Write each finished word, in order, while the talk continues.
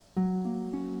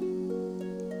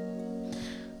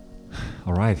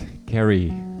All right, Carrie,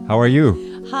 how are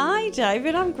you? Hi,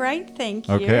 David. I'm great, thank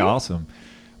you. Okay, awesome.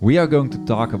 We are going to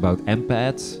talk about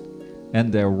empaths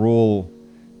and their role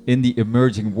in the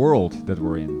emerging world that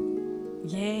we're in.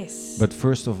 Yes. But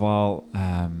first of all,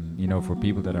 for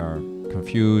people that are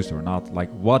confused or not,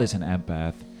 like, what is an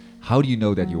empath? How do you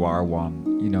know that you are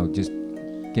one? Just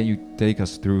can you take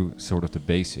us through sort of the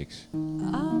basics?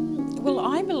 Well,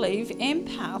 I believe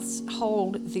empaths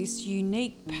hold this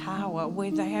unique power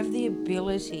where they have the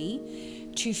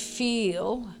ability to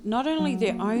feel not only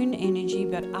their own energy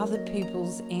but other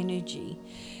people's energy.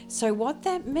 So what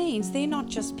that means, they're not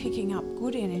just picking up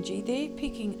good energy, they're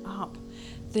picking up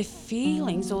the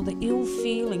feelings or the ill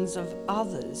feelings of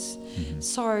others.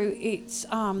 So it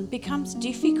becomes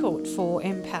difficult for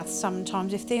empaths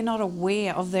sometimes if they're not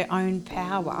aware of their own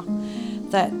power,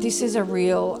 that this is a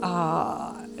real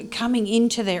coming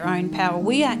into their own power.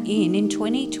 We are in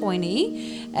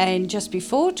 2020, and just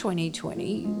before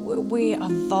 2020, we're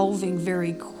evolving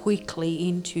very quickly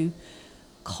into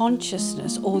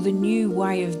consciousness, or the new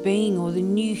way of being, or the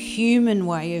new human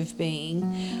way of being,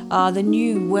 the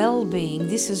new well-being.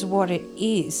 This is what it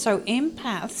is. So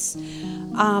empaths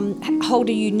hold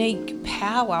a unique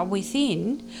power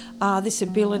within this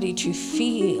ability to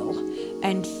feel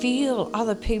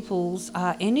other people's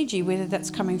energy, whether that's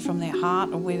coming from their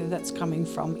heart or whether that's coming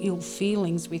from ill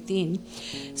feelings within.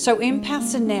 So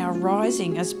empaths are now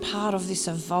rising as part of this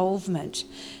evolvement,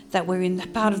 that we're in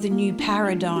part of the new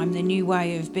paradigm, the new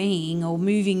way of being, or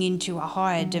moving into a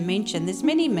higher dimension. There's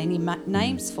many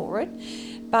names for it,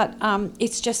 but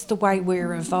it's just the way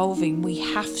we're evolving. We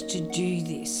have to do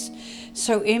this.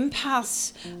 So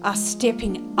empaths are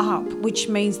stepping up, which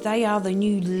means they are the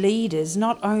new leaders,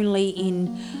 not only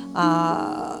in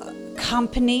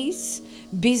companies,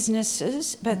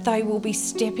 businesses, but they will be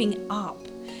stepping up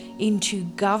into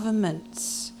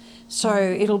governments. So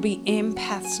it'll be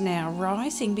empaths now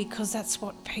rising, because that's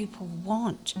what people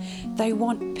want. They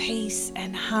want peace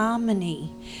and harmony.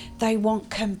 They want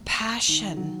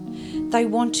compassion. They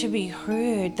want to be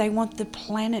heard. They want the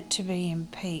planet to be in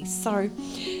peace. So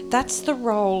that's the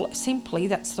role of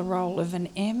an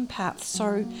empath.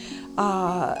 So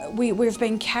we've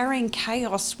been carrying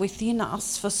chaos within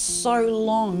us for so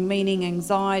long, meaning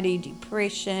anxiety,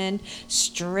 depression,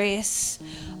 stress.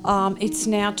 It's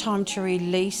now time to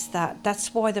release that.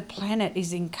 That's why the planet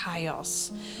is in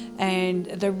chaos. And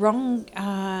the wrong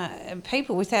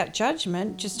people, without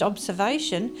judgment, just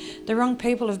observation, the wrong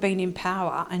people have been in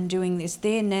power and doing this.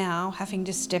 They're now having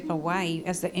to step away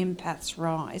as the empaths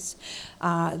rise.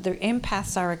 The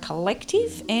empaths are a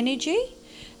collective energy,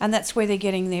 and that's where they're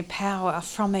getting their power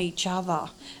from each other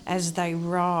as they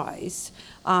rise.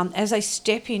 As they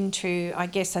step into, I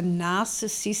guess, a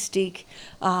narcissistic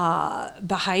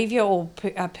behaviour, or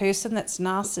a person that's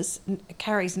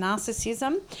carries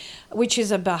narcissism, which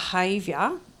is a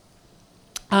behaviour,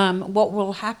 what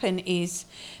will happen is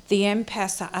the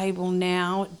empaths are able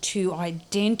now to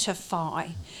identify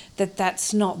that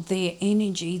that's not their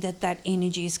energy, that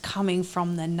energy is coming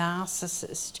from the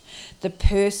narcissist, the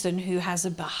person who has a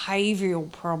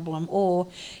behavioural problem, or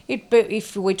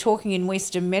if we're talking in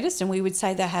Western medicine, we would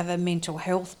say they have a mental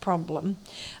health problem.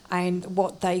 And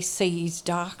what they see is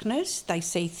darkness. They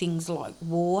see things like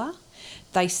war.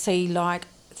 They see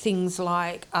things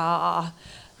like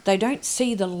they don't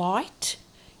see the light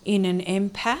in an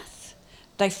empath.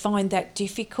 They find that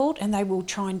difficult, and they will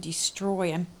try and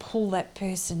destroy and pull that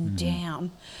person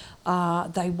down.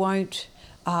 They won't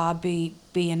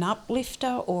be an uplifter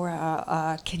or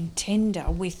a contender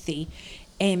with the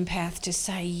empath to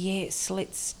say, yes,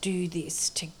 let's do this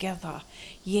together.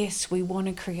 Yes, we want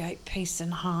to create peace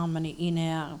and harmony in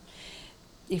our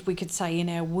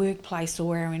workplace,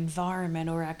 or our environment,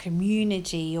 or our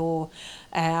community, or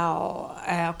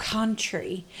our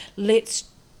country.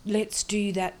 Let's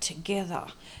do that together.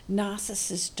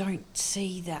 Narcissists don't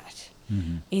see that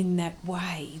in that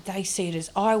way. They see it as,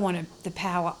 I want the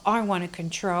power, I want to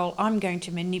control, I'm going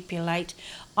to manipulate,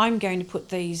 I'm going to put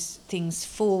these things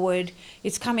forward.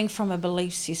 It's coming from a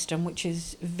belief system which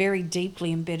is very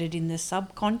deeply embedded in the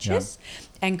subconscious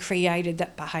and created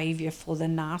that behaviour for the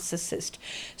narcissist.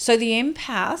 So the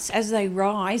empaths, as they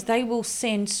rise, they will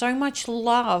send so much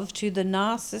love to the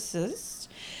narcissist,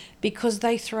 because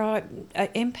they thrive.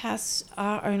 Empaths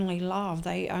are only love.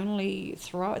 They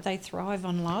thrive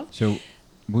on love. So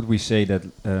would we say that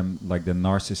like the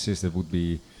narcissist, that would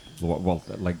be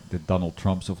like the Donald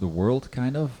Trumps of the world,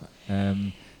 kind of?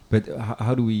 But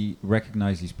how do we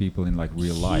recognize these people in like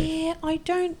real life? Yeah, I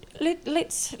don't.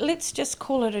 Let's just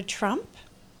call it a Trump,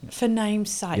 for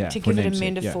name's sake, to give it a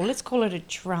metaphor. Let's call it a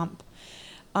Trump.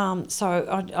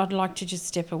 So I'd like to just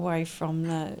step away from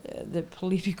the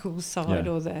political side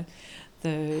Yeah. or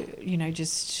the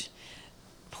just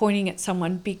pointing at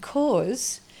someone,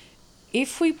 because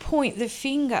if we point the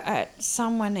finger at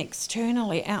someone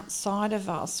externally outside of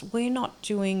us, we're not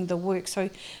doing the work. So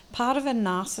part of a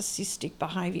narcissistic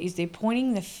behaviour is they're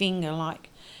pointing the finger like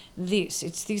this.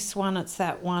 It's this one, it's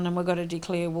that one, and we've got to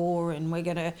declare war and we're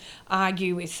going to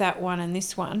argue with that one and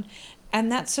this one.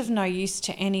 And that's of no use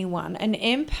to anyone. An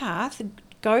empath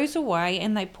goes away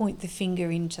and they point the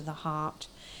finger into the heart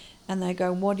and they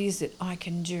go, what is it I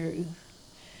can do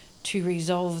to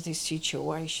resolve this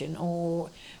situation? Or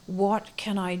what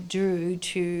can I do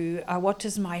to, what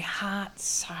does my heart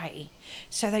say?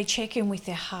 So they check in with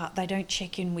their heart, they don't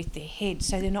check in with their head.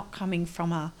 So they're not coming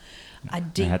from a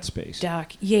deep, headspace.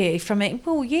 dark, from a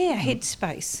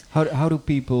headspace. How do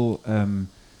people?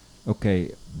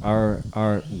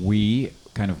 Are we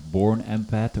kind of born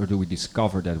empath, or do we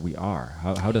discover that we are?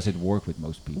 How does it work with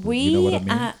most people? You know what I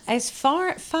mean? As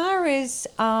far as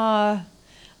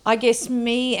I guess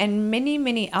me and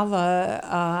many other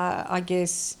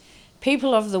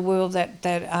people of the world that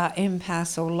are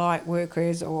empaths or light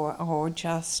workers or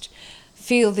just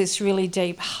feel this really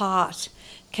deep heart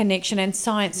connection, and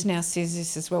science now says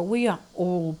this as well, we are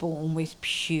all born with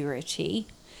purity.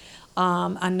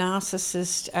 A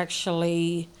narcissist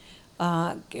actually,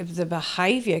 the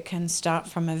behaviour can start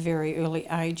from a very early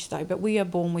age though, but we are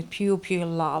born with pure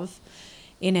love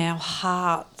in our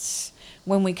hearts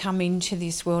when we come into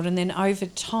this world, and then over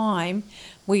time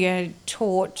we are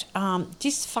taught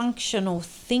dysfunctional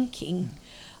thinking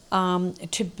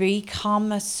to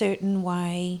become a certain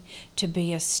way, to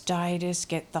be a status,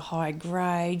 get the high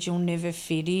grade, you'll never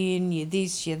fit in, you're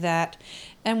this, you're that.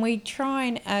 And we try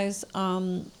and, as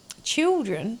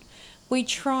children, we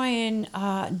try and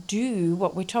do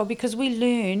what we're told, because we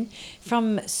learn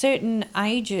from certain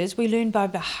ages, we learn by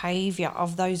behaviour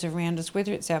of those around us,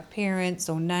 whether it's our parents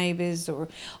or neighbours or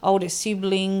older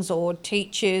siblings or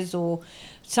teachers or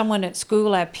someone at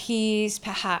school, our peers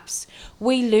perhaps.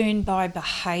 We learn by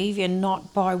behaviour,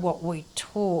 not by what we're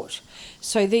taught.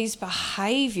 So these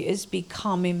behaviours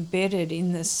become embedded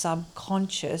in the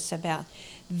subconscious about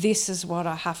this is what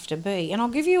I have to be. And I'll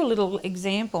give you a little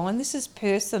example, and this is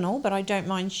personal, but I don't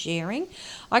mind sharing.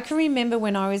 I can remember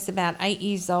when I was about 8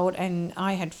 years old and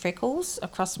I had freckles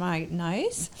across my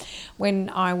nose when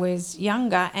I was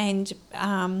younger, and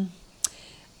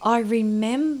I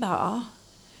remember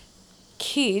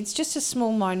kids, just a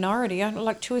small minority,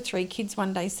 like 2 or 3 kids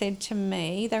one day said to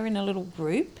me, they were in a little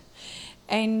group,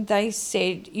 and they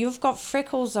said, you've got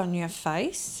freckles on your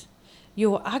face,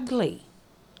 you're ugly.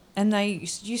 And they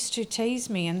used to tease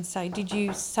me and say, did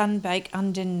you sunbake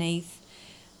underneath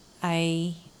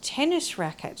a tennis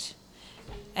racket?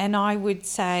 And I would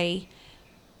say,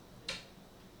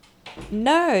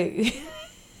 no.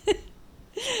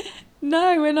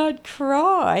 No, and I'd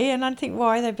cry and I'd think,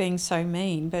 why are they being so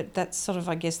mean? But that's sort of,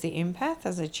 I guess, the empath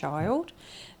as a child,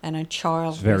 and a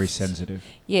child... It's very sensitive.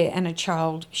 Yeah, and a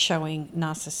child showing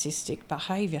narcissistic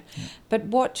behaviour. Yeah. But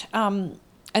what...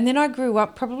 and then I grew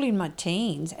up probably in my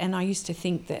teens, and I used to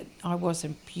think that I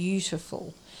wasn't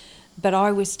beautiful, but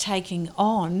I was taking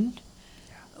on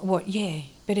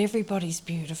but everybody's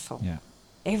beautiful. Yeah.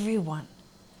 Everyone.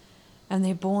 And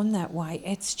they're born that way.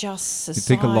 It's just society.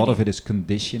 You think a lot of it is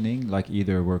conditioning, like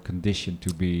either we're conditioned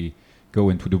to go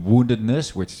into the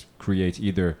woundedness, which creates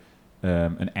either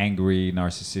an angry,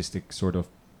 narcissistic sort of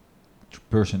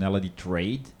personality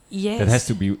trait that has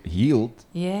to be healed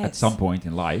at some point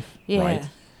in life, right?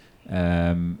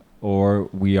 Or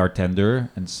we are tender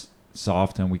and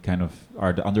soft, and we kind of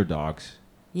are the underdogs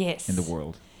in the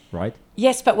world, right?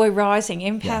 Yes, but we're rising.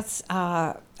 Empaths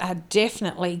are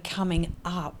definitely coming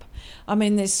up. I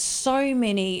mean, there's so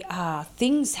many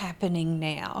things happening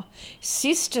now.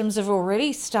 Systems have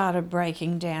already started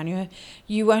breaking down.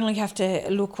 You only have to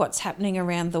look what's happening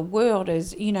around the world.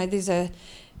 As you know, there's a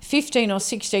 15 or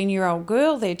 16-year-old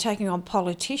girl there taking on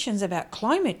politicians about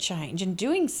climate change and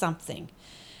doing something.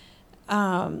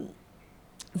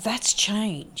 That's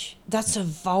change. That's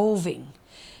evolving.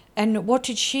 And what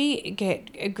did she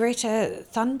get? Greta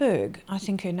Thunberg, I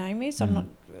think her name is. I'm not...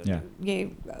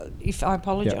 if I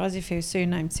apologise if her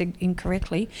surname's said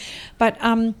incorrectly. But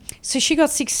so she got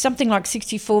something like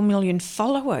 64 million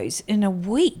followers in a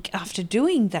week after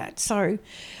doing that. So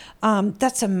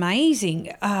that's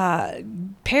amazing.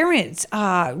 Parents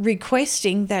are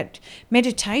requesting that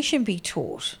meditation be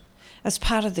taught as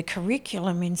part of the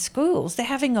curriculum in schools. They're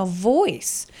having a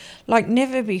voice like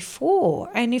never before.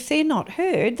 And if they're not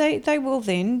heard, they will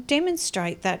then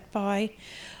demonstrate that by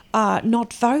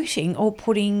not voting or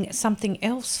putting something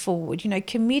else forward.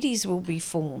 Committees will be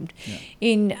formed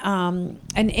in an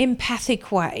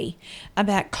empathic way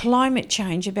about climate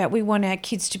change, about we want our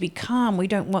kids to be calm, we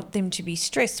don't want them to be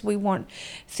stressed, we want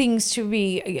things to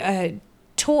be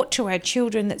taught to our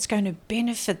children that's going to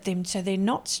benefit them so they're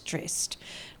not stressed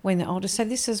when they're older. So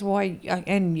this is why,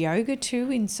 and yoga too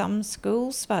in some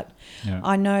schools, but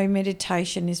I know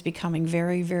meditation is becoming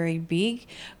very, very big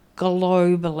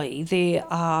globally. There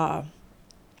are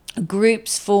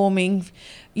groups forming,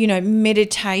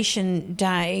 meditation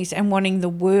days and wanting the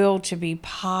world to be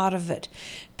part of it.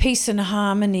 Peace and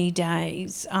harmony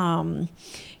days,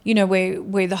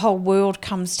 where the whole world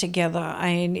comes together,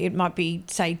 and it might be,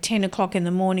 say, 10 o'clock in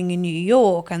the morning in New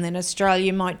York, and then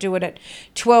Australia might do it at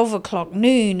 12 o'clock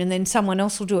noon, and then someone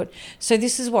else will do it. So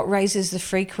this is what raises the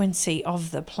frequency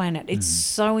of the planet. It's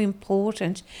so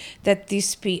important that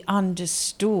this be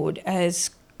understood as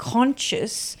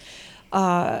conscious.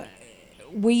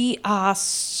 We are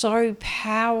so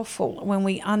powerful when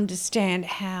we understand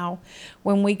how,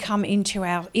 when we come into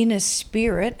our inner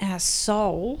spirit, our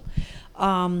soul,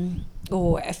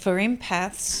 or for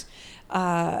empaths,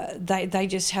 they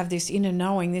just have this inner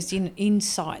knowing, this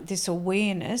insight, this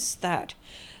awareness that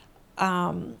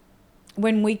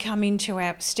when we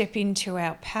step into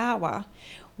our power,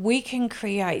 we can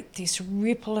create this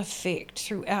ripple effect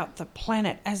throughout the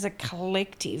planet as a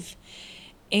collective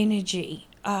energy.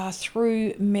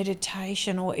 Through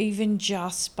meditation, or even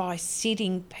just by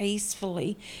sitting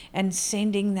peacefully and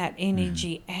sending that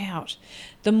energy out.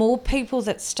 The more people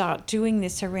that start doing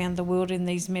this around the world in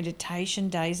these meditation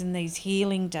days and these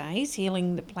healing days,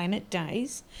 healing the planet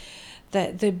days,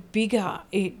 the bigger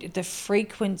the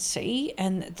frequency,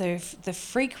 and the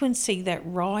frequency that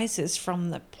rises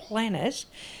from the planet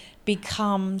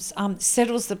becomes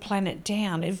settles the planet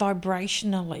down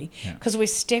vibrationally, because we're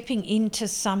stepping into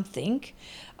something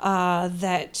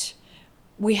that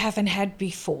we haven't had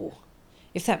before,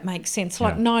 if that makes sense.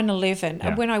 Like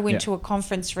 9/11. When I went to a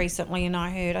conference recently, and I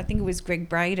heard, I think it was Greg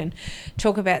Braden,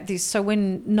 talk about this. So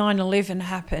when 9/11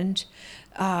 happened,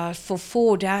 for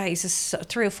 4 days,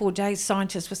 3 or 4 days,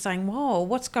 scientists were saying, whoa,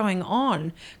 what's going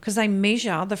on? Because they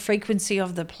measure the frequency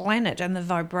of the planet and the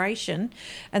vibration,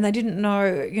 and they didn't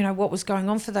know, what was going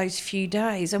on for those few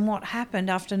days. And what happened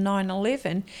after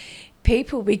 9/11,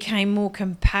 people became more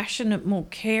compassionate, more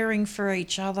caring for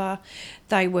each other.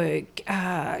 They were,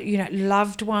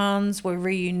 loved ones were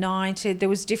reunited. There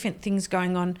was different things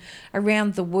going on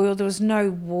around the world. There was no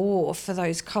war for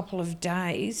those couple of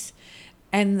days.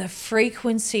 And the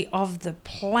frequency of the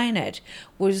planet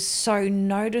was so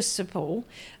noticeable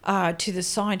to the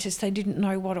scientists. They didn't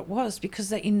know what it was,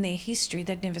 because in their history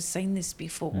they'd never seen this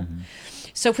before.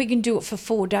 So if we can do it for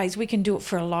 4 days, we can do it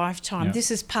for a lifetime.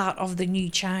 This is part of the new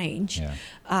change,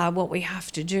 what we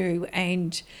have to do,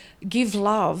 and give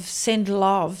love, send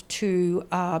love to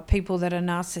people that are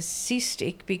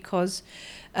narcissistic, because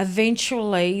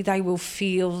eventually they will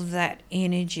feel that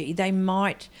energy. They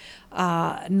might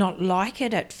not like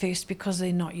it at first because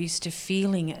they're not used to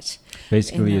feeling it.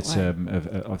 Basically, it's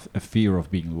a fear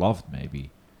of being loved, maybe.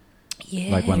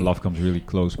 Yeah. Like when love comes really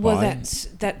close by. Well,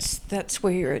 that's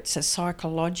where it's a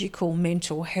psychological,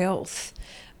 mental health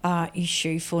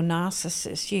issue for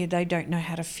narcissists. Yeah, they don't know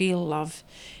how to feel love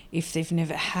if they've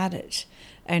never had it.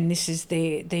 And this is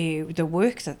the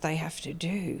work that they have to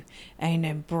do, and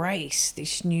embrace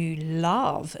this new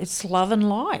love. It's love and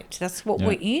light. That's what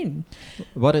we're in.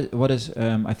 What is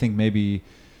I think maybe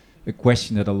a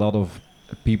question that a lot of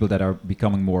people that are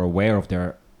becoming more aware of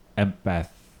their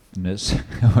empathness,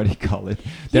 what do you call it?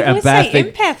 Their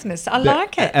empathic, empathness. I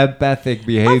like it. Empathic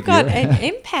behavior. I've got an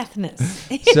empathness.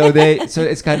 so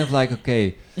it's kind of like,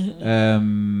 okay,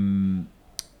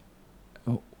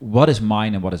 what is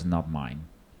mine and what is not mine?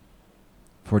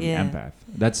 For the empath,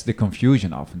 that's the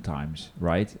confusion oftentimes,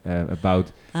 right?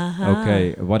 About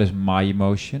okay, what is my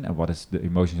emotion and what is the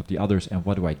emotions of the others, and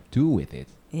what do I do with it?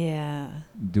 Yeah.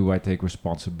 Do I take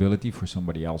responsibility for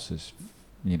somebody else's,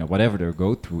 whatever they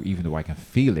go through, even though I can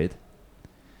feel it?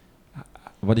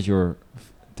 What is your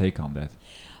take on that?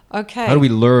 Okay. How do we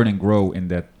learn and grow in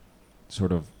that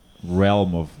sort of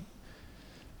realm of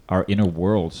our inner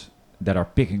worlds that are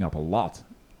picking up a lot?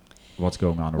 What's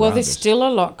going on around us? Well, there's still a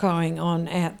lot going on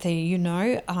out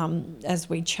there, as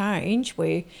we change,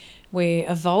 we're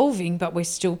evolving, but we're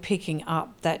still picking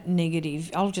up that negative,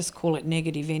 I'll just call it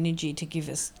negative energy to give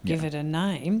it a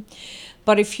name.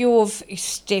 But if you've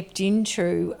stepped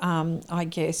into, I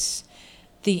guess,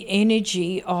 the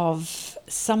energy of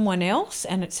someone else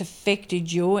and it's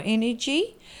affected your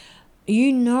energy,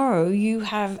 you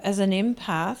have, as an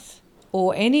empath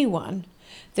or anyone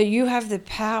that you have the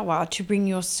power to bring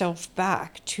yourself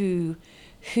back to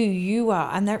who you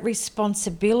are, and that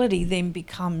responsibility then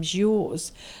becomes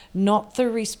yours, not the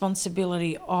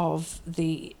responsibility of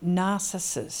the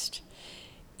narcissist.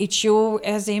 It's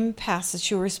as empaths, it's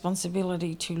your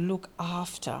responsibility to look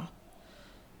after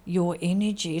your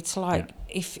energy. It's like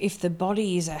if the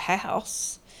body is a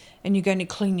house and you're going to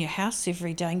clean your house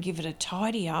every day and give it a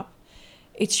tidy up,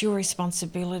 it's your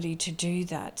responsibility to do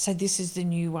that. So this is the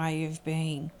new way of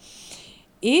being.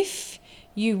 If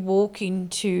you walk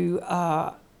into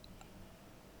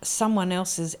someone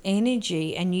else's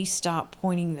energy and you start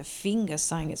pointing the finger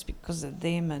saying it's because of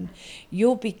them, and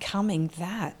you're becoming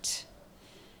that.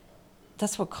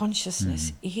 That's what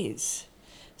consciousness is.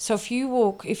 So if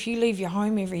you leave your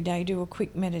home every day, do a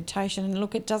quick meditation, and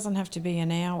look, it doesn't have to be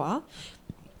an hour.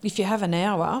 If you have an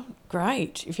hour,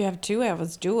 great. If you have 2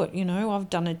 hours, do it. I've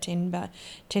done a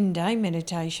 10-day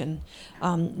meditation.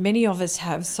 Many of us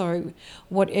have. So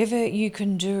whatever you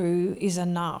can do is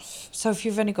enough. So if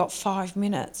you've only got 5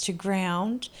 minutes to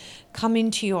ground, come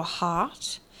into your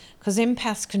heart, because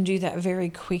empaths can do that very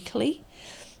quickly.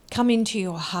 Come into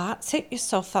your heart, set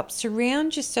yourself up,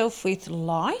 surround yourself with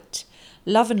light,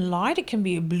 love and light. It can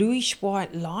be a bluish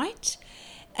white light.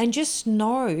 And just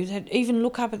know that, even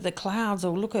look up at the clouds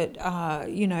or look at,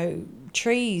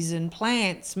 trees and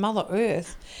plants, Mother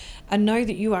Earth, and know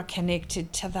that you are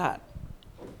connected to that.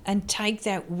 And take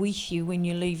that with you when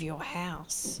you leave your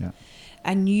house. Yeah.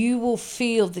 And you will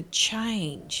feel the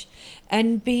change.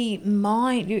 And have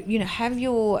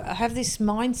this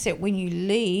mindset when you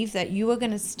leave that you are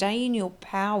going to stay in your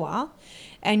power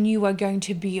and you are going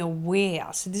to be aware.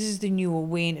 So this is the new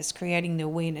awareness, creating the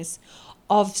awareness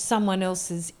of someone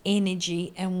else's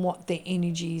energy and what their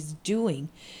energy is doing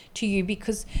to you,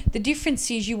 because the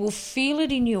difference is you will feel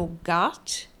it in your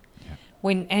gut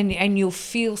and you'll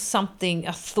feel something,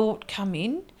 a thought come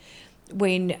in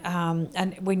when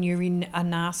you're in a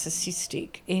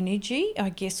narcissistic energy, I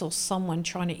guess, or someone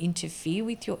trying to interfere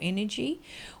with your energy.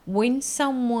 When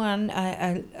someone,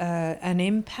 an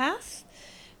empath,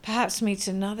 perhaps meets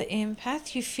another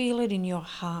empath, you feel it in your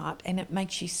heart and it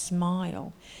makes you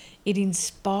smile. It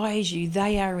inspires you.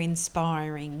 They are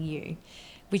inspiring you,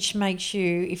 which makes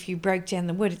you, if you break down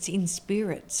the word, it's in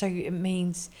spirit. So it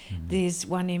means there's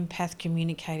one empath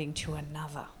communicating to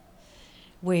another.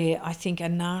 Where I think a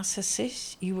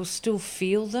narcissist, you will still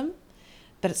feel them,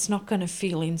 but it's not going to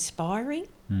feel inspiring.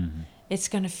 It's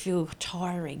going to feel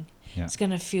tiring. Yeah. It's going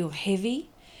to feel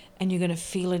heavy, and you're going to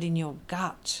feel it in your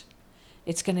gut.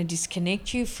 It's going to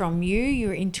disconnect you from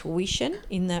your intuition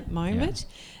in that moment,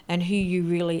 and who you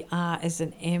really are as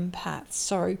an empath.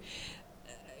 So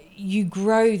you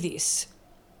grow this.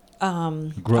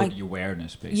 Grow the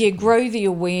awareness, basically. Yeah, grow the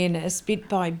awareness bit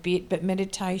by bit, but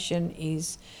meditation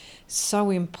is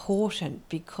so important,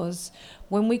 because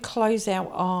when we close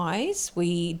our eyes,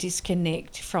 we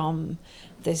disconnect from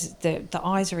the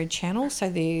eyes are a channel, so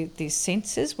they're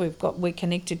senses. We're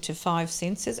connected to 5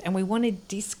 senses, and we want to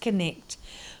disconnect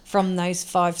from those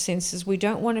 5 senses. We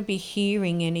don't want to be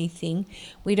hearing anything.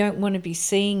 We don't want to be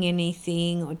seeing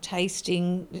anything or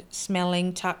tasting,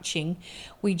 smelling, touching.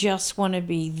 We just want to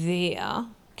be there,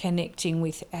 connecting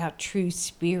with our true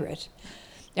spirit.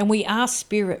 And we are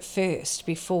spirit first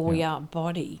before we are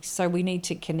body. So we need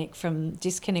to disconnect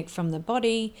from the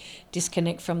body,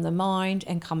 disconnect from the mind,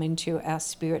 and come into our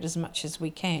spirit as much as we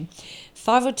can.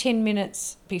 5 or 10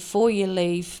 minutes before you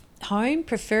leave home,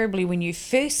 preferably when you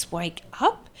first wake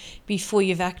up, before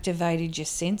you've activated your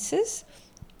senses,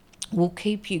 will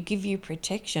give you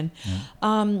protection.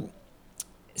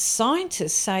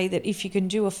 Scientists say that if you can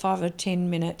do a 5 or 10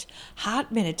 minute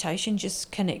heart meditation,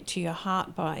 just connect to your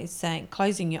heart by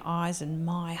closing your eyes and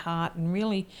my heart, and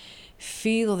really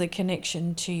feel the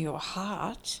connection to your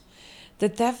heart,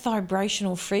 that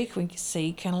vibrational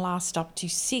frequency can last up to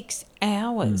 6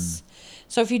 hours.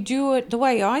 So if you do it the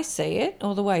way I see it,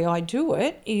 or the way I do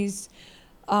it, is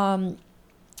when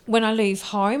I leave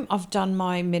home, I've done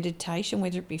my meditation,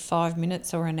 whether it be 5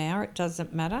 minutes or an hour, it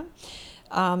doesn't matter.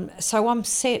 So I'm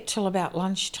set till about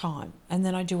lunchtime, and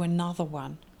then I do another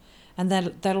one, and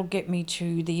that'll get me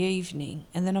to the evening,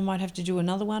 and then I might have to do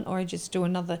another one, or I just do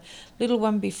another little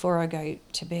one before I go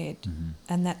to bed.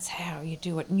 And that's how you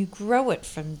do it, and you grow it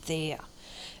from there.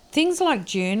 Things like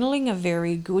journaling are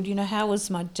very good. How was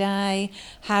my day?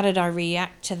 How did I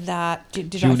react to that?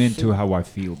 Tune into how I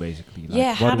feel, basically.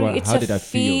 Like, how did I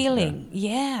feel?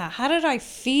 How did I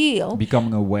feel?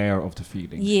 Becoming aware of the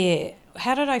feelings. Yeah.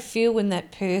 How did I feel when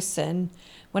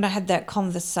I had that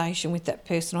conversation with that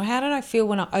person? Or how did I feel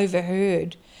when I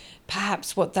overheard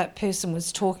perhaps what that person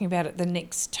was talking about at the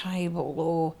next table?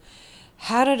 Or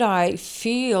how did I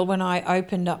feel when I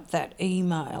opened up that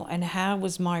email, and how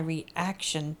was my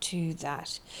reaction to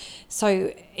that?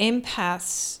 So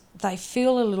empaths, they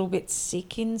feel a little bit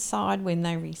sick inside when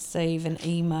they receive an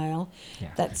email Yeah.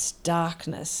 that's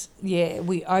darkness. Yeah,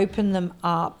 we open them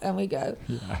up and we go,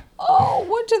 Yeah. oh,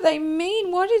 what do they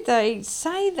mean? Why did they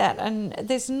say that? And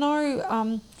there's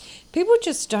no, people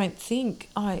just don't think,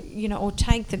 or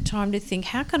take the time to think,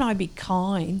 how can I be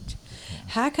kind?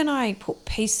 How can I put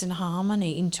peace and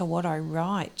harmony into what I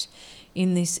write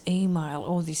in this email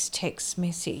or this text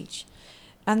message?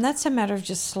 And that's a matter of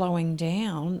just slowing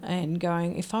down and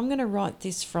going, if I'm going to write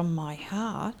this from my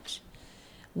heart,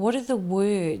 what are the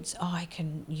words I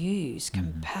can use?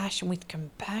 Compassion, with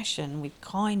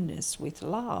kindness, with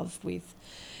love,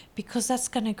 because that's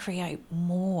going to create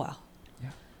more.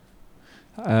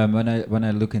 When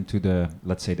I look into the,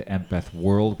 let's say, the empath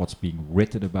world, what's being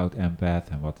written about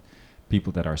empath and what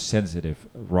people that are sensitive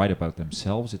write about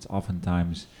themselves, it's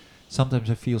sometimes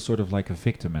I feel sort of like a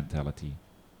victim mentality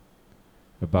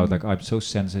about like, I'm so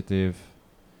sensitive,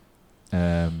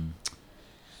 while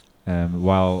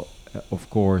of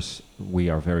course we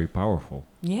are very powerful.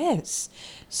 Yes.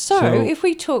 So if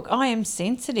we took I am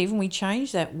sensitive and we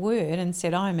changed that word and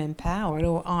said I am empowered,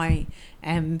 or I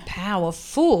am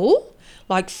powerful,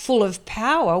 like full of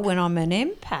power when I'm an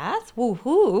empath,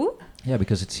 woohoo. Yeah,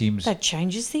 because it seems that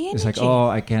changes the energy. it's like, oh,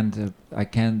 I can't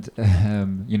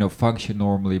function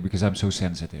normally because I'm so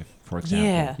sensitive, for example.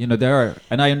 Yeah. There are,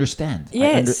 and I understand.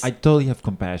 Yes. I totally have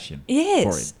compassion. Yes.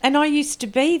 For it. And I used to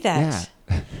be that.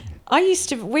 Yeah. I used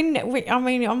to,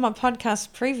 on my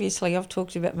podcast previously, I've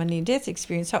talked about my near-death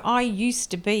experience. So I used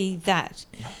to be that.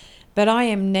 But I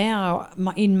am now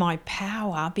in my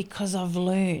power because I've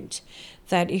learned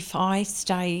that if I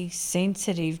stay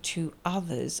sensitive to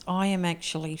others, I am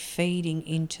actually feeding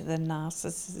into the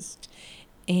narcissist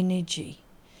energy.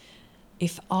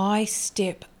 If I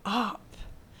step up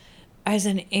as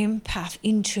an empath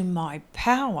into my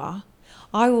power,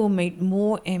 I will meet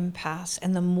more empaths,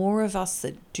 and the more of us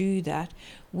that do that,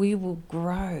 we will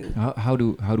grow. How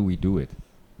do we do it?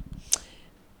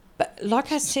 But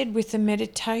like I said with the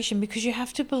meditation, because you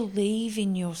have to believe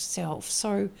in yourself.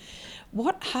 So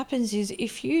what happens is,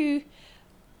 if you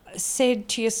said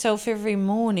to yourself every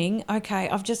morning, okay,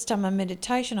 I've just done my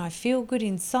meditation, I feel good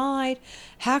inside,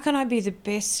 how can I be the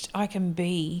best I can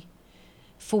be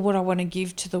for what I want to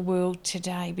give to the world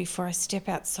today before I step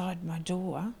outside my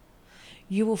door?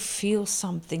 You will feel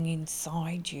something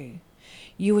inside you.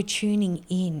 You are tuning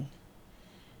in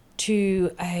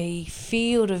to a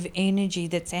field of energy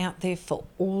that's out there for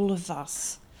all of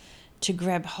us to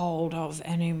grab hold of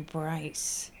and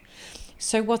embrace.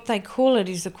 So what they call it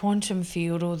is the quantum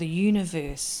field, or the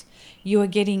universe. You are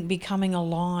becoming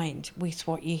aligned with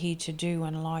what you're here to do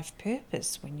and life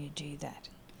purpose when you do that.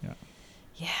 Yeah.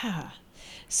 Yeah.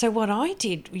 So what I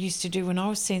used to do when I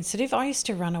was sensitive, I used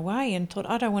to run away and thought,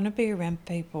 I don't want to be around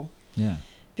people. Yeah.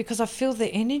 Because I feel the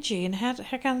energy, and how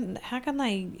can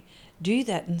they do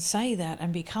that and say that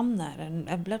and become that and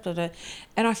blah, blah, blah.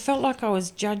 And I felt like I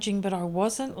was judging, but I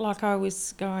wasn't. Like I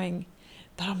was going,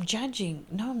 but I'm judging.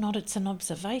 No, I'm not. It's an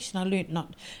observation. I learnt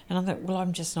not. And I thought, well,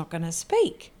 I'm just not going to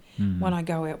speak when I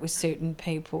go out with certain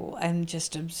people and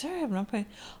just observe. And I'm going,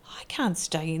 I can't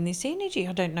stay in this energy.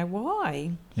 I don't know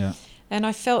why. Yeah. And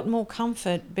I felt more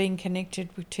comfort being connected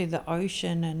to the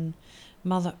ocean and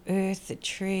Mother Earth, the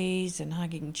trees, and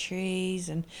hugging trees.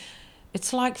 And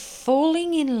it's like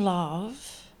falling in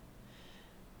love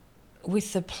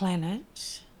with the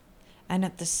planet, and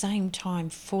at the same time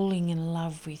falling in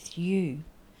love with you,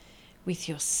 with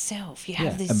yourself. You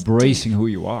have this embracing who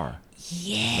you are.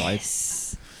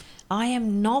 Yes. Right? I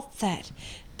am not that.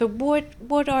 But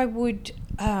what I would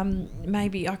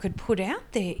maybe I could put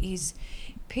out there is,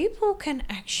 people can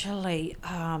actually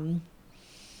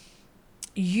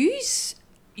use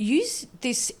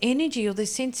this energy or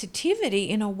this sensitivity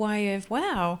in a way of,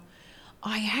 wow,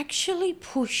 I actually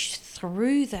pushed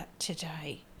through that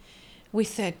today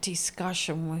with that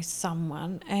discussion with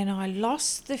someone, and I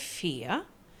lost the fear,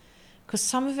 because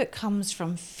some of it comes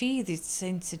from fear, this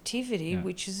sensitivity,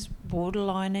 which is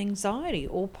borderline anxiety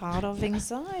or part of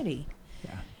anxiety.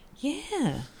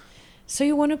 Yeah. So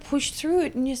you want to push through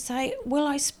it, and you say, well,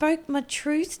 I spoke my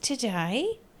truth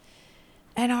today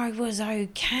and I was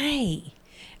okay.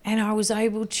 And I was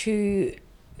able to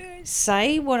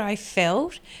say what I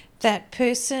felt. That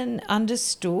person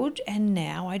understood, and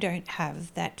now I don't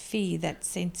have that fear, that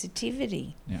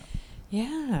sensitivity. Yeah.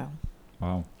 Yeah.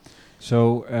 Wow.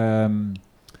 So,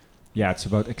 it's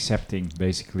about accepting,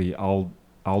 basically.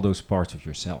 all those parts of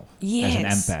yourself as an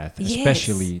Yes. empath, Yes.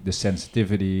 especially the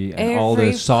sensitivity and all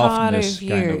Every the softness part of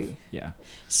kind of. you. Yeah.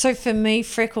 So for me,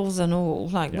 freckles and all,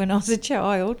 like Yeah. when I was a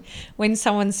child, when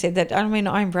someone said that, I mean,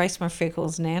 I embrace my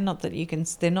freckles now. Not that you can,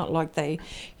 they're not like they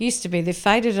used to be. They've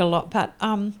faded a lot, but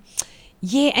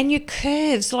yeah, and your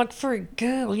curves, like for a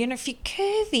girl, you know, if you're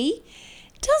curvy,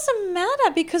 it doesn't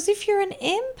matter, because if you're an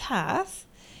empath,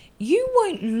 you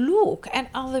won't look at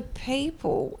other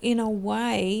people in a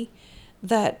way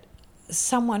that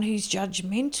someone who's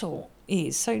judgmental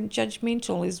is. So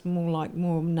judgmental is more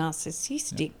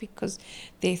narcissistic, because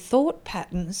their thought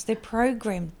patterns, they're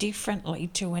programmed differently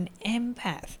to an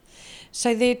empath.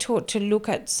 So they're taught to look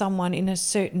at someone in a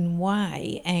certain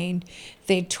way, and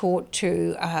they're taught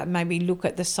to maybe look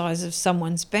at the size of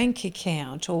someone's bank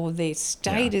account or their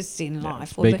status in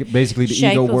life, or the basically the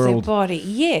shape ego of their world. body.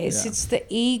 Yes, Yeah. it's the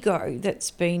ego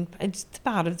it's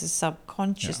part of the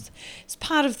subconscious. It's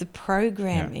part of the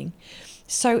programming.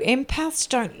 So empaths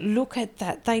don't look at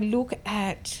that. They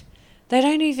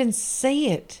don't even see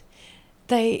it.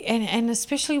 And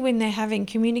especially when they're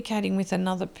communicating with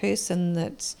another person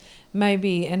that's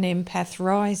maybe an empath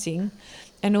rising,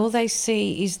 and all they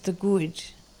see is the good.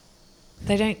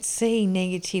 They don't see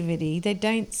negativity. They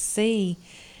don't see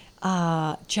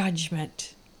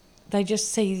judgment. They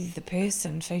just see the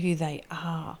person for who they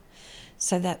are.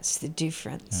 So that's the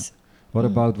difference. What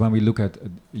about when we look at,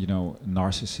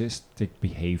 narcissistic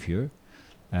behavior?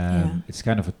 It's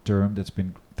kind of a term that's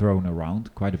been thrown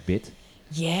around quite a bit.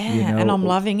 Yeah, and I'm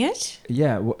loving it.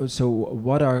 Yeah.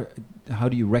 How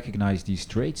do you recognize these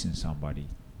traits in somebody?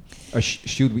 Or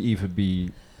should we even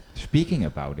be speaking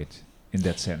about it in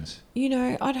that sense? You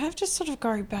know, I'd have to sort of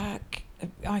go back,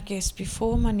 I guess,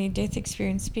 before my near-death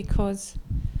experience, because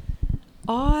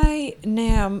I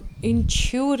now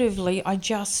intuitively, I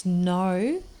just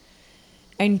know,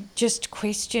 and just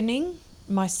questioning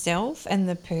myself and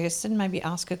the person, maybe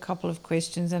ask a couple of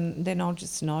questions, and then I'll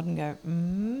just nod and go,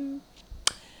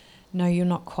 no, you're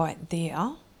not quite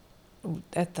there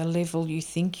at the level you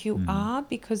think you are,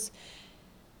 because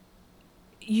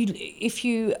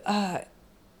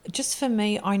just for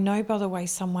me, I know by the way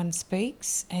someone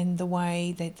speaks and the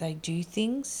way that they do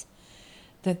things,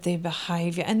 that their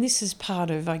behaviour, and this is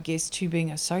part of, I guess, to being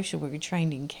a social worker,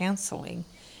 trained in counselling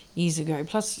years ago,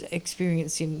 plus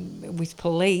experience with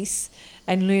police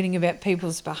and learning about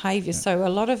people's behaviour. So a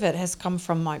lot of it has come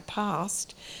from my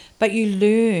past, but you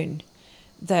learn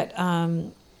that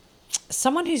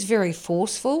someone who's very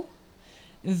forceful,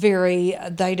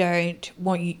 they don't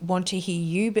want to hear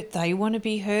you, but they want to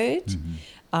be heard.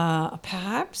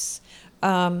 Perhaps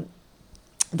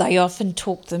they often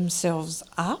talk themselves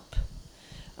up.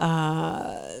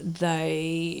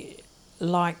 They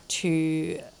like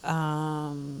to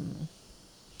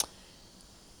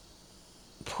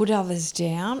put others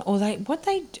down, or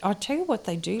I'll tell you what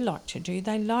they do like to do.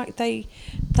 They like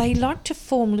to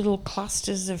form little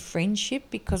clusters of friendship,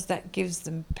 because that gives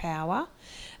them power.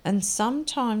 And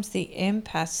sometimes the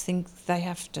empaths think they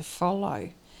have to follow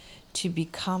to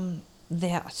become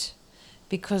that,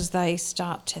 because they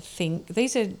start to think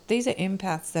these are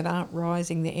empaths that aren't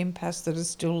rising. They're empaths that are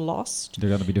still lost. They're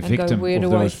going to be the and victim. Go, where of do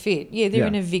those. I fit? Yeah, they're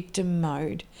in a victim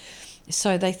mode.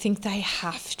 So they think they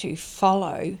have to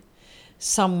follow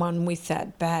someone with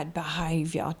that bad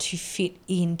behaviour to fit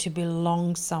in, to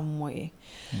belong somewhere.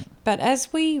 But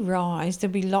as we rise,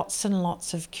 there'll be lots and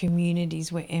lots of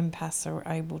communities where empaths are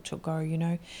able to go. You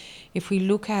know, if we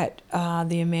look at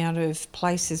the amount of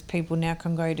places people now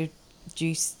can go to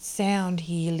do sound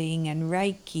healing and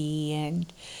Reiki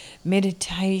and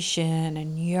meditation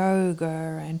and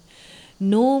yoga, and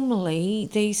normally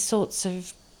these sorts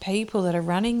of people that are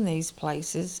running these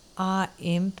places are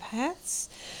empaths.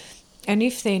 And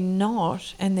if they're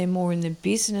not, and they're more in the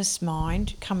business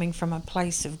mind, coming from a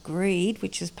place of greed,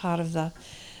 which is part of the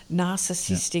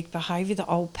narcissistic behaviour, the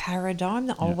old paradigm,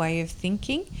 the old way of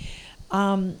thinking,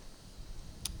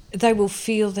 they will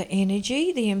feel the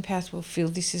energy. The empath will feel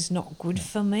this is not good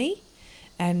for me,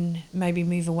 and maybe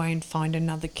move away and find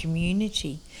another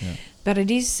community. But it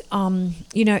is,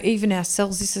 even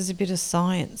ourselves, this is a bit of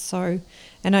science. So,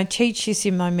 and I teach this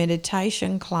in my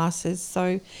meditation classes.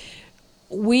 So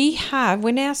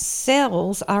when our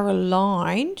cells are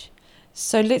aligned,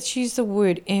 so let's use the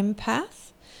word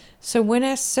empath. So when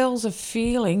our cells are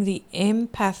feeling the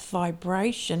empath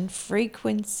vibration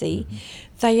frequency,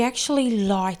 they actually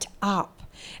light up,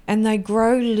 and they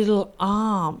grow little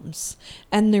arms,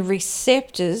 and the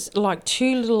receptors, like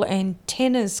two little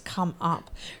antennas, come up.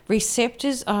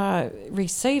 Receptors are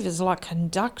receivers, like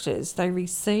conductors. They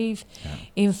receive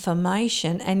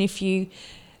information, and if you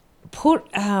put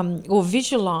or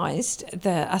visualized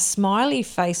a smiley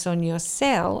face on your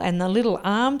cell and the little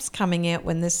arms coming out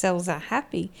when the cells are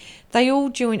happy, they all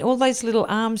join, all those little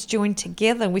arms join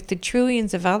together with the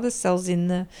trillions of other cells in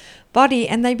the body,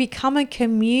 and they become a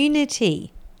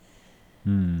community.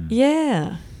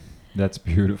 Yeah. That's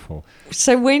beautiful.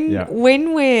 So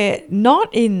when we're not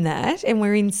in that and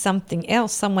we're in something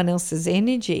else, someone else's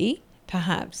energy,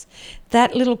 perhaps,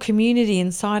 that little community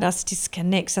inside us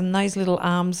disconnects and those little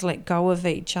arms let go of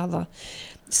each other.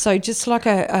 So just like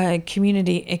a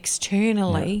community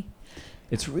externally.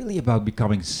 It's really about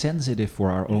becoming sensitive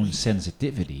for our own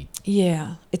sensitivity.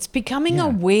 Yeah. It's becoming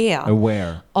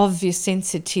aware of your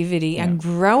sensitivity and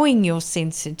growing your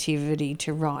sensitivity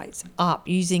to rise up,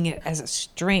 using it as a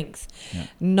strength,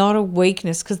 not a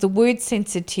weakness. Because the word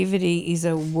sensitivity is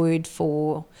a word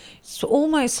for, it's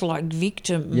almost like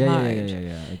victim mode.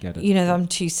 Yeah, I get it. You know, I'm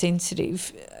too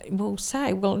sensitive. We'll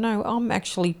say, well, no, I'm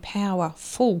actually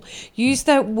powerful. Use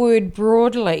that word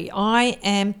broadly. I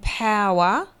am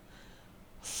powerful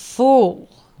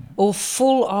or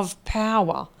full of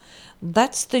power.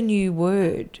 That's the new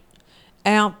word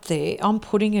out there. I'm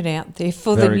putting it out there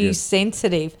for Very the new good.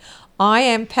 sensitive. I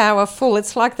am powerful.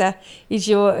 It's like is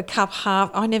your cup half?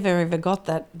 I never ever got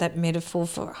that metaphor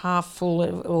for half full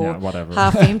or whatever.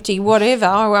 half empty, whatever.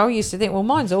 I used to think, well,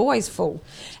 mine's always full.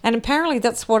 And apparently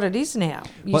that's what it is now.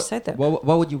 You said that. What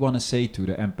would you want to say to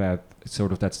the empath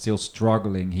sort of that's still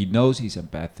struggling? He knows he's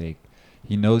empathic.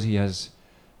 He knows he has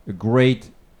a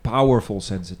great, powerful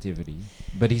sensitivity,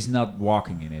 but he's not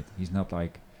walking in it. He's not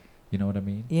like, you know what I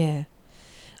mean? Yeah.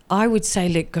 I would say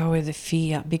let go of the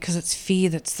fear, because it's fear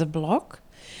that's the block.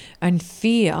 And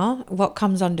fear, what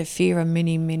comes under fear are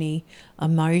many, many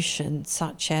emotions,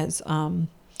 such as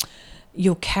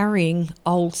you're carrying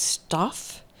old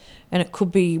stuff, and it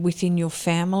could be within your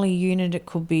family unit, it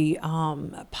could be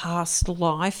past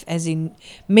life, as in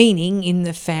meaning in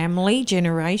the family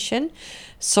generation.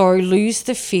 So lose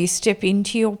the fear, step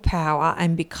into your power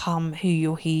and become who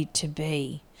you're here to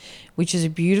be, which is a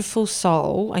beautiful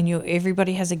soul, and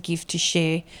everybody has a gift to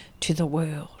share to the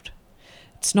world.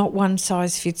 It's not one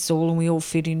size fits all and we all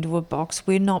fit into a box.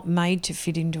 We're not made to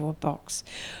fit into a box.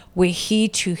 We're here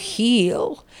to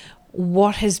heal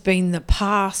what has been the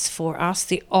past for us,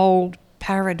 the old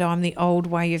paradigm, the old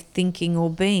way of thinking or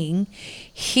being.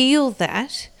 Heal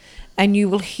that, and you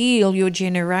will heal your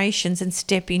generations and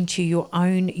step into your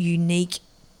own unique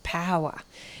power.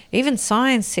 Even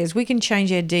science says we can change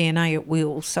our DNA at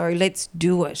will, so let's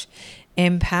do it.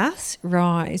 Empaths,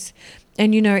 rise.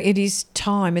 And, you know, it is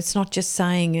time. It's not just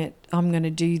saying it, I'm going to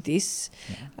do this.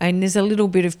 Yeah. And there's a little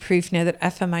bit of proof now that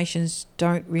affirmations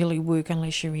don't really work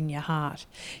unless you're in your heart.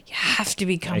 You have to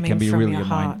be coming from your heart. It can be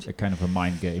really a kind of a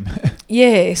mind game.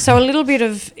 Yeah, so a little bit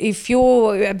of, if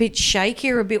you're a bit shaky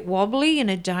or a bit wobbly in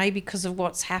a day because of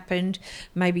what's happened,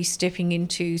 maybe stepping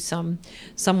into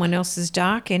someone else's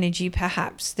dark energy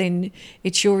perhaps, then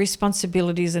it's your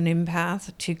responsibility as an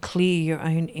empath to clear your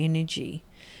own energy.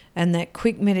 And that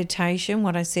quick meditation,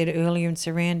 what I said earlier, and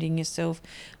surrounding yourself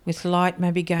with light,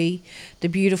 maybe go the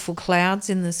beautiful clouds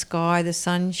in the sky, the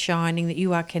sun shining, that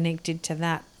you are connected to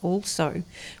that also.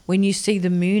 When you see the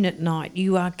moon at night,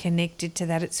 you are connected to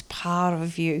that. It's part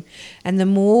of you. And the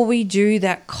more we do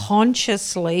that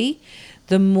consciously,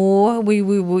 the more we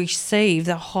will receive,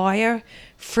 the higher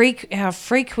our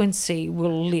frequency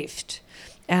will lift.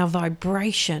 Our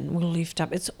vibration will lift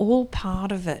up. It's all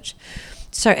part of it.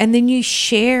 So, and then you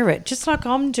share it, just like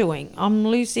I'm doing. I'm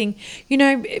losing, you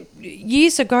know,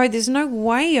 years ago, there's no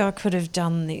way I could have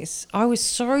done this. I was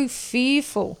so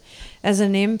fearful as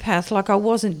an empath, like I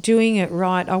wasn't doing it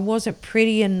right. I wasn't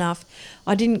pretty enough.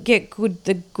 I didn't get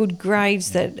the good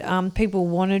grades that people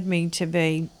wanted me to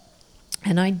be,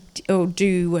 and I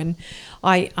do. And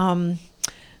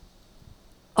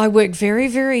I work very,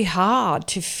 very hard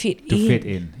to fit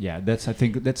in. Yeah. I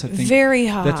think very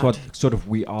hard. That's what sort of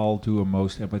we all do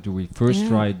most. But we first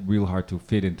try real hard to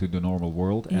fit into the normal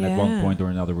world, and at one point or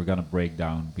another, we're gonna break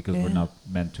down because we're not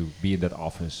meant to be in that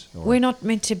office. We're not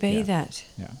meant to be that.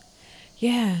 Yeah.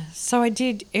 Yeah. So I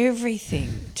did everything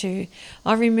to.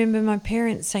 I remember my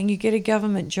parents saying, "You get a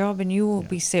government job and you will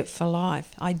be set for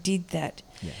life." I did that.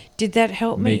 Yeah. Did that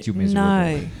help me? Made you miserable.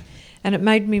 No. And it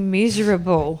made me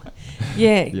miserable.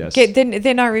 Yeah. Yes.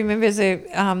 Then I remember as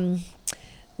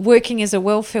working as a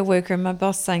welfare worker, and my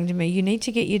boss saying to me, "You need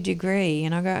to get your degree."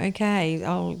 And I go, "Okay,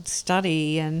 I'll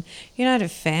study." And, you know, I had a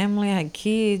family, I had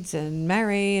kids and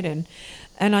married, and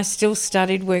I still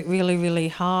studied, worked really, really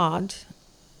hard.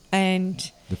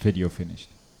 And the video finished.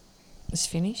 It's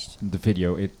finished? The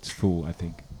video, it's full, I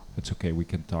think. It's okay, we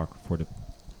can talk for the...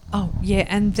 Oh, yeah.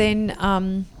 And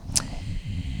then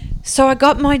So I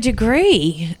got my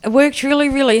degree. I worked really,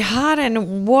 really hard and it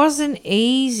wasn't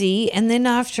easy. And then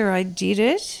after I did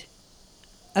it,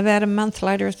 about a month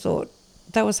later, I thought,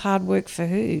 that was hard work for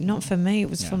who? Not for me, it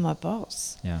was for Yeah. my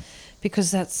boss. Yeah.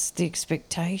 Because that's the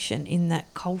expectation in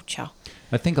that culture.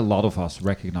 I think a lot of us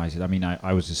recognize it. I mean,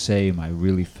 I was the same. I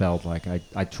really felt like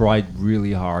I tried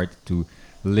really hard to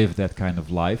live that kind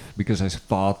of life because I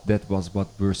thought that was what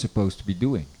we're supposed to be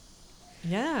doing.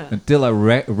 Yeah. Until I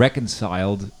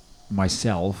reconciled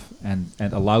myself and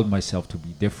allowed myself to be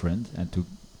different and to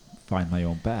find my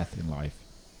own path in life.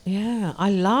 Yeah. I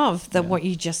love that Yeah. what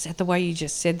you just said, the way you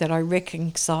just said that I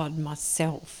reconciled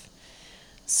myself.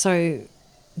 So,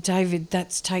 David,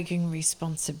 that's taking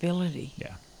responsibility.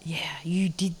 Yeah. Yeah, you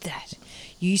did that.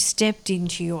 You stepped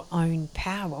into your own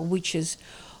power, which is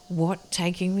what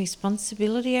taking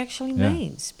responsibility actually Yeah.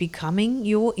 means.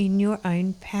 You're in your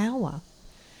own power,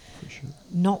 For sure.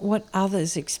 not what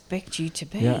others expect you to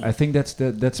be. Yeah, I think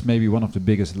that's maybe one of the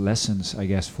biggest lessons, I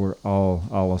guess, for all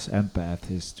us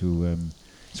empaths is to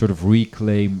sort of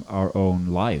reclaim our own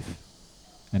life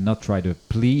and not try to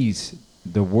please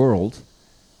the world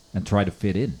and try to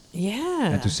fit in.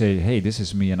 Yeah. And to say, hey, this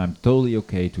is me and I'm totally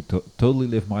okay to totally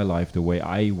live my life the way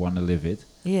I want to live it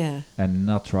Yeah. and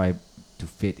not try to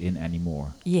fit in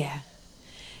anymore. Yeah.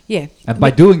 Yeah. And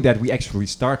by doing that, we actually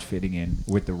start fitting in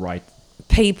with the right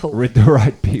People.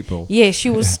 people. Yes,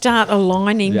 you will start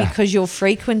aligning Yeah. because your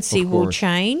frequency Of will course.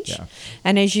 change. Yeah.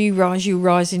 And as you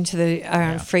rise into the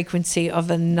Yeah. frequency of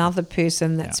another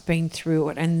person that's Yeah. been through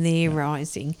it and they're Yeah.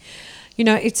 rising. You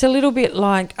know, it's a little bit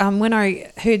like when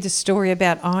I heard the story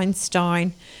about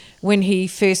Einstein when he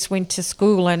first went to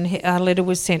school and a letter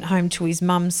was sent home to his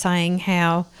mum saying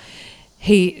how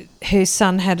her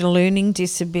son had a learning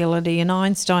disability, and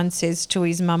Einstein says to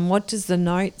his mum, "What does the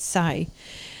note say?"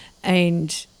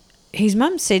 And his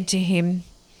mum said to him,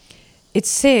 "It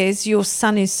says your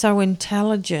son is so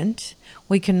intelligent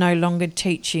we can no longer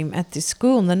teach him at this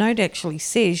school." And the note actually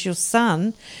says your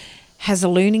son has a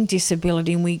learning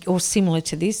disability or similar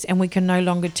to this, and we can no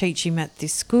longer teach him at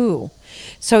this school.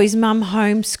 So his mum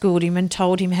homeschooled him and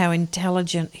told him how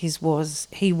intelligent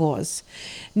he was.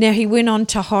 Now he went on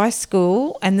to high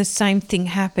school and the same thing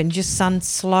happened. Your son's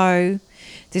slow.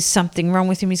 There's something wrong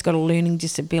with him. He's got a learning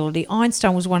disability.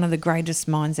 Einstein was one of the greatest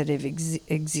minds that ever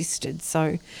existed.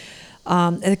 So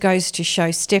it goes to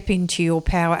show, step into your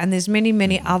power. And there's many,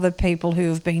 many other people who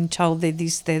have been told they're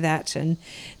this, they're that, and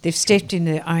they've stepped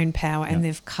into their own power and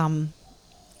they've come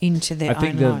into their I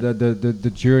think own light.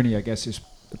 the journey, I guess, is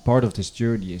part of this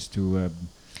journey is to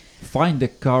find the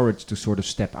courage to sort of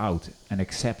step out and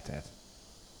accept that.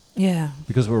 Yeah.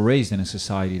 Because we're raised in a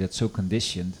society that's so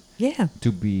conditioned Yeah.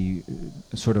 to be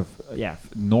sort of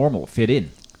normal, fit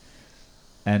in.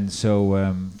 And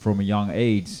so from a young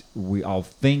age, we all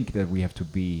think that we have to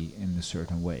be in a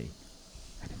certain way.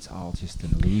 And it's all just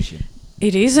an illusion.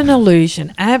 It is an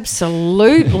illusion,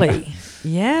 absolutely.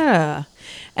 Yeah.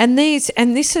 And this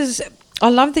is, I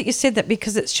love that you said that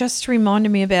because it's just reminded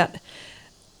me about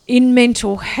in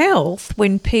mental health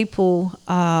when people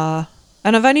are,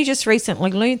 and I've only just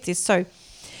recently learnt this, so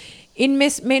in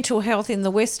mental health in the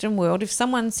Western world, if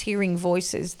someone's hearing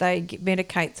voices, they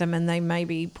medicate them and they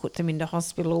maybe put them into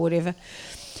hospital or whatever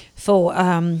for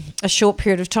a short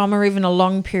period of time or even a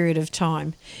long period of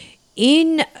time.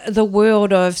 In the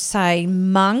world of, say,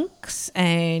 monks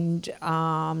and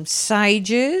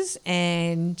sages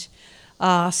and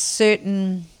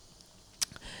certain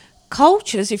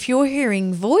cultures, if you're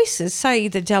hearing voices, say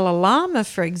the Dalai Lama,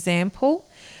 for example,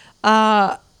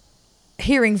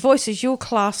 hearing voices, you're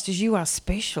classed as you are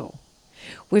special.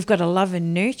 We've got to love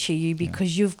and nurture you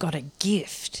because you've got a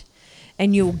gift.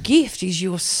 And your gift is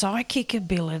your psychic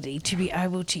ability to be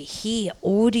able to hear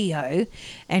audio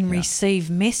and receive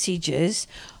messages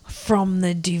from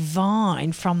the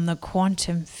divine, from the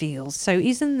quantum field. So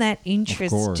isn't that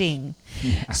interesting?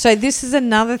 Yeah. So this is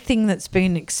another thing that's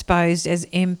been exposed as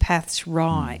empaths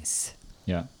rise.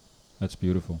 Yeah, that's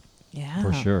beautiful. Yeah.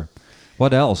 For sure.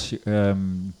 What else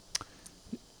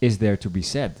is there to be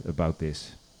said about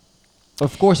this?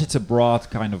 Of course, it's a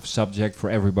broad kind of subject for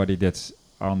everybody that's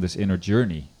on this inner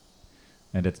journey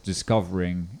and that's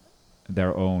discovering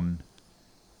their own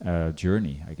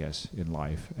journey, I guess, in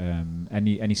life.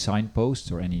 Any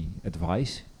signposts or any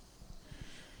advice?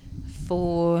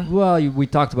 Well, we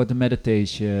talked about the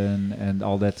meditation and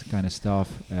all that kind of stuff.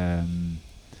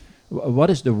 What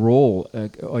is the role?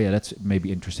 That's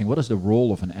maybe interesting. What is the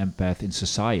role of an empath in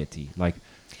society? Like,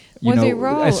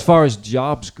 as far as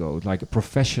jobs go, like a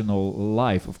professional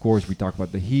life. Of course, we talk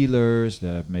about the healers,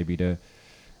 maybe the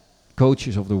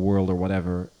coaches of the world or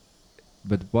whatever.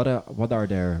 But what are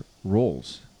their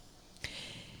roles?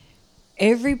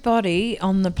 everybody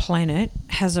on the planet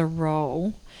has a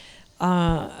role,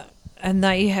 and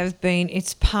they have been,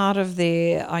 it's part of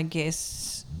their, I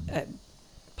guess,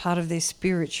 part of their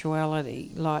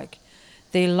spirituality, like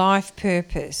their life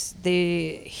purpose.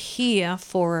 They're here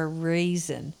for a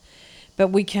reason. But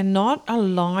we cannot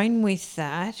align with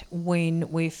that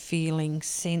when we're feeling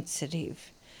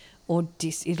sensitive, or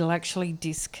it'll actually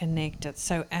disconnect it.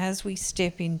 So as we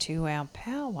step into our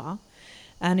power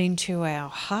and into our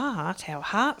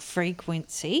heart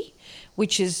frequency,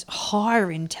 which is higher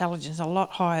intelligence, a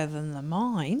lot higher than the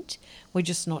mind, we're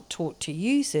just not taught to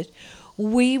use it,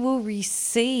 we will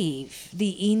receive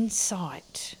the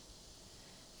insight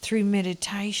through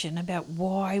meditation about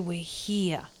why we're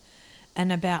here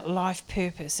and about life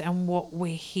purpose and what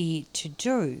we're here to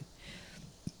do.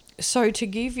 So to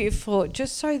give you,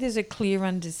 just so there's a clear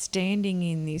understanding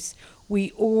in this,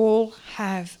 we all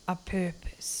have a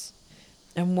purpose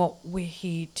and what we're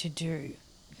here to do.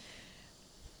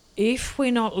 If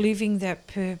we're not living that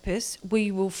purpose,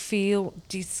 we will feel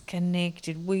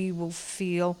disconnected. We will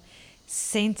feel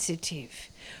sensitive.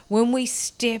 When we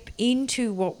step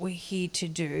into what we're here to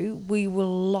do, we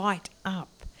will light up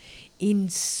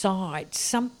inside,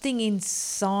 something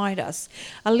inside us.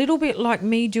 A little bit like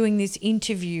me doing this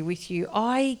interview with you.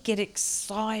 I get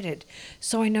excited,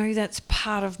 so I know that's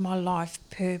part of my life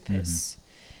purpose.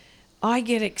 I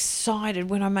get excited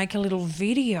when I make a little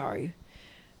video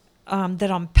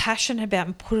that I'm passionate about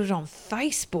and put it on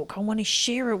Facebook. I want to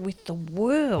share it with the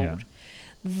world. Yeah.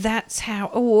 That's how,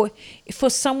 or for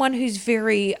someone who's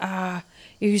very,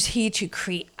 who's here to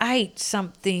create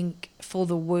something for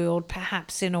the world,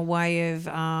 perhaps in a way of,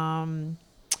 trying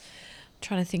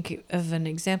to think of an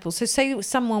example. So say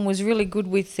someone was really good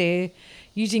with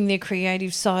using their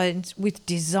creative side with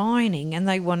designing, and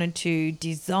they wanted to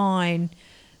design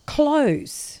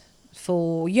clothes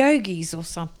for yogis or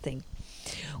something.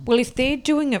 Well, if they're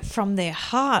doing it from their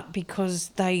heart because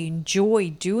they enjoy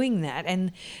doing that,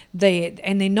 and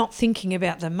they're not thinking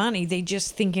about the money, they're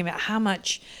just thinking about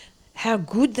how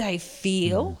good they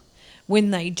feel when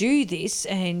they do this,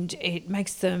 and it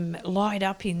makes them light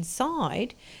up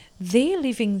inside, they're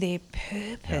living their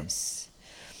purpose.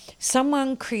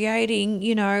 Someone creating,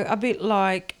 a bit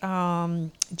like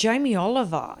Jamie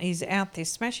Oliver is out there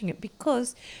smashing it,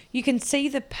 because you can see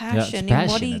the passion in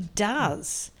what he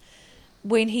does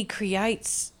when he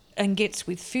creates and gets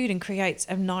with food and creates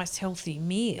a nice healthy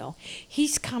meal.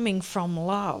 He's coming from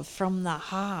love, from the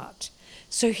heart.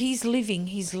 So he's living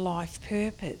his life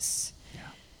purpose.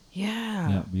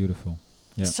 Yeah, beautiful.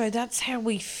 Yeah. So that's how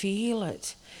we feel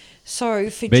it. So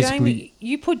for Basically, Jamie,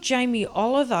 you put Jamie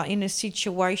Oliver in a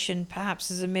situation perhaps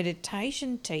as a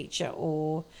meditation teacher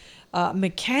or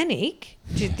mechanic,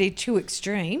 they're two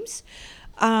extremes,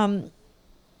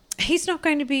 he's not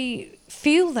going to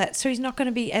feel that, so he's not going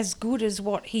to be as good as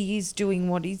what he's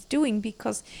doing,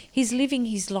 because he's living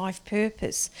his life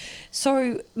purpose.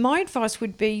 So my advice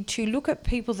would be to look at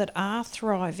people that are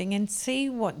thriving and see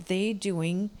what they're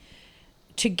doing,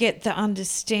 to get the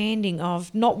understanding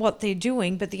of not what they're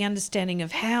doing, but the understanding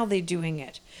of how they're doing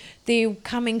it. They're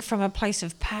coming from a place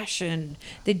of passion.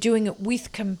 They're doing it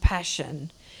with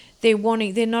compassion. They're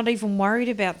not even worried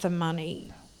about the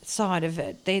money side of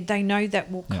it. They know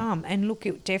that will come, and look,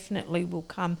 it definitely will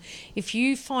come. If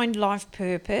you find life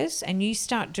purpose and you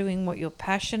start doing what you're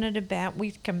passionate about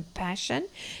with compassion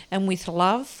and with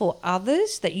love for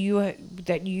others, that you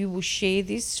will share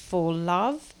this for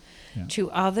love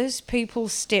to others, people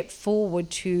step forward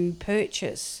to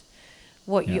purchase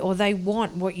what or they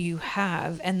want what you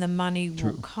have, and the money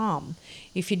will come.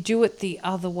 If you do it the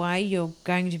other way, you're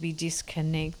going to be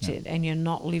disconnected and you're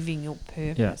not living your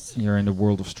purpose. You're in the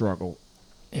world of struggle.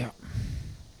 So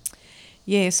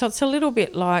it's a little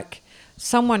bit like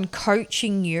someone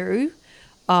coaching you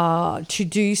to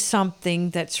do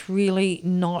something that's really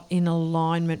not in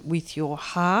alignment with your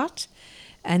heart,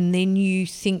 and then you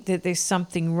think that there's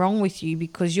something wrong with you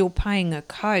because you're paying a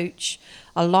coach,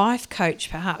 a life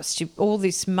coach perhaps, to all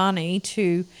this money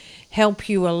to help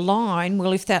you align.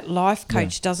 Well, if that life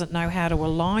coach doesn't know how to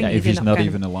align you, if he's not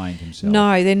even aligned himself.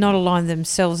 No, they're not aligned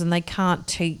themselves, and they can't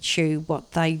teach you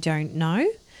what they don't know.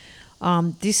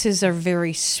 This is a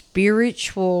very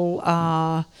spiritual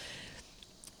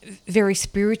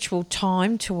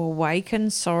time to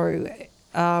awaken. So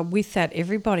with that,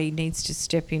 everybody needs to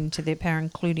step into their power,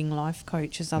 including life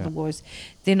coaches. Otherwise,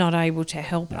 they're not able to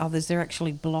help others. They're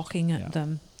actually blocking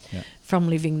them from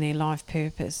living their life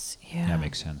purpose. That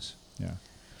makes sense. Yeah.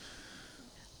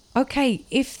 Okay,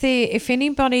 if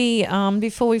anybody,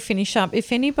 before we finish up,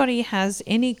 if anybody has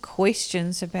any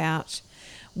questions about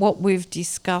what we've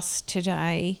discussed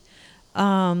today,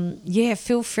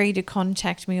 Feel free to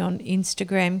contact me on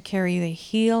Instagram, Kerry the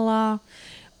Healer,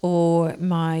 or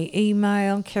my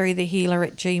email,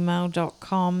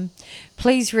 kerrythehealer@gmail.com.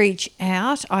 Please reach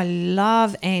out. I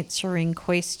love answering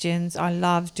questions. I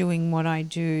love doing what I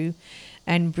do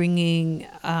and bringing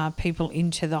people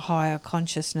into the higher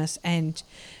consciousness and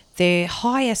their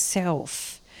higher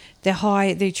self,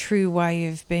 their true way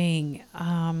of being.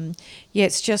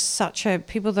 It's just such a,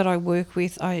 people that I work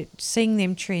with, seeing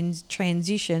them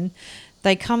transition,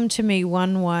 they come to me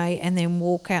one way and then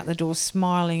walk out the door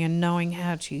smiling and knowing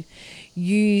how to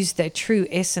use the true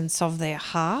essence of their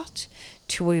heart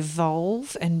to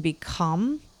evolve and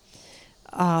become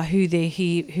who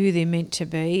they're meant to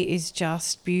be, is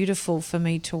just beautiful for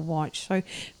me to watch. So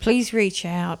please reach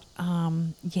out.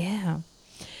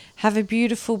 Have a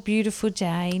beautiful, beautiful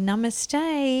day.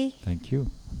 Namaste. Thank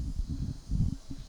you.